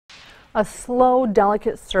A slow,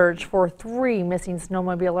 delicate search for 3 missing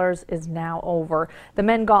snowmobilers is now over. The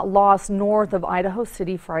men got lost north of Idaho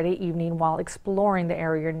City Friday evening while exploring the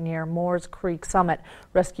area near Moores Creek Summit.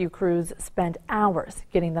 Rescue crews spent hours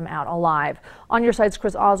getting them out alive. On Your Side's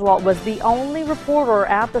Chris Oswald was the only reporter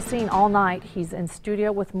at the scene all night. He's in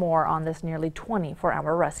studio with more on this nearly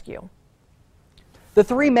 24-hour rescue. The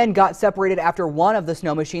 3 men got separated after one of the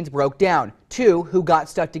snow machines broke down. 2 who got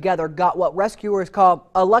stuck together got what rescuers call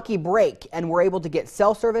a lucky break and were able to get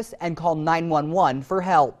cell service and call 911 for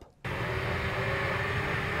help.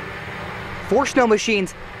 4 snow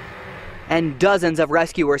machines and dozens of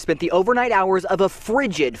rescuers spent the overnight hours of a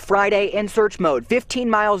frigid Friday in search mode 15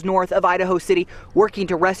 miles north of Idaho City, working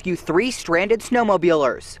to rescue 3 stranded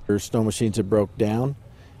snowmobilers. Their snow machines had broke down,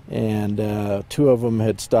 and 2 of them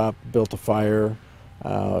had stopped, built a fire.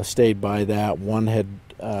 Stayed by that. One had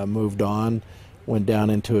moved on, went down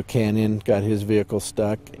into a canyon, got his vehicle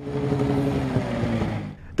stuck.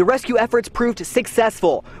 The rescue efforts proved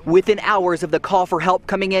successful. Within hours of the call for help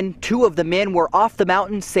coming in, 2 of the men were off the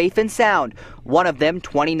mountain safe and sound. One of them,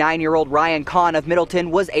 29-year-old Ryan Kahn of Middleton,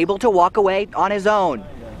 was able to walk away on his own.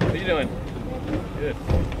 How are you doing? Good.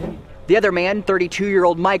 The other man,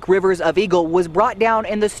 32-year-old Mike Rivers of Eagle, was brought down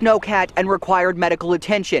in the snowcat and required medical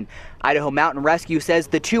attention. Idaho Mountain Rescue says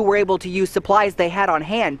the 2 were able to use supplies they had on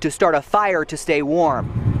hand to start a fire to stay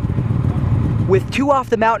warm. With 2 off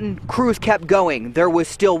the mountain, crews kept going. There was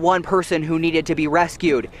still 1 person who needed to be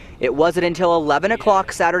rescued. It wasn't until 11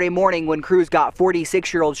 o'clock Saturday morning when crews got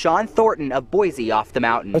 46-year-old Sean Thornton of Boise off the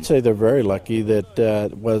mountain. I'd say they're very lucky that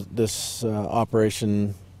this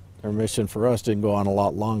operation or mission for us didn't go on a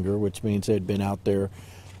lot longer, which means they'd been out there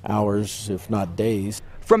hours, if not days.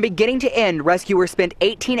 From beginning to end, rescuers spent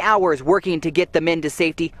 18 hours working to get the men to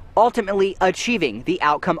safety, ultimately achieving the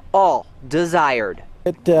outcome all desired.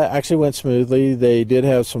 It actually went smoothly. They did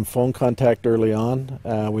have some phone contact early on.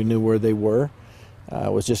 We knew where they were.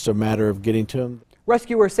 It was just a matter of getting to them.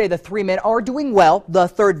 Rescuers say the 3 men are doing well. The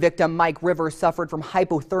 3rd victim, Mike Rivers, suffered from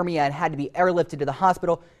hypothermia and had to be airlifted to the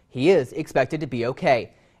hospital. He is expected to be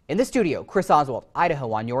okay. In the studio, Chris Oswald,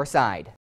 Idaho on Your Side.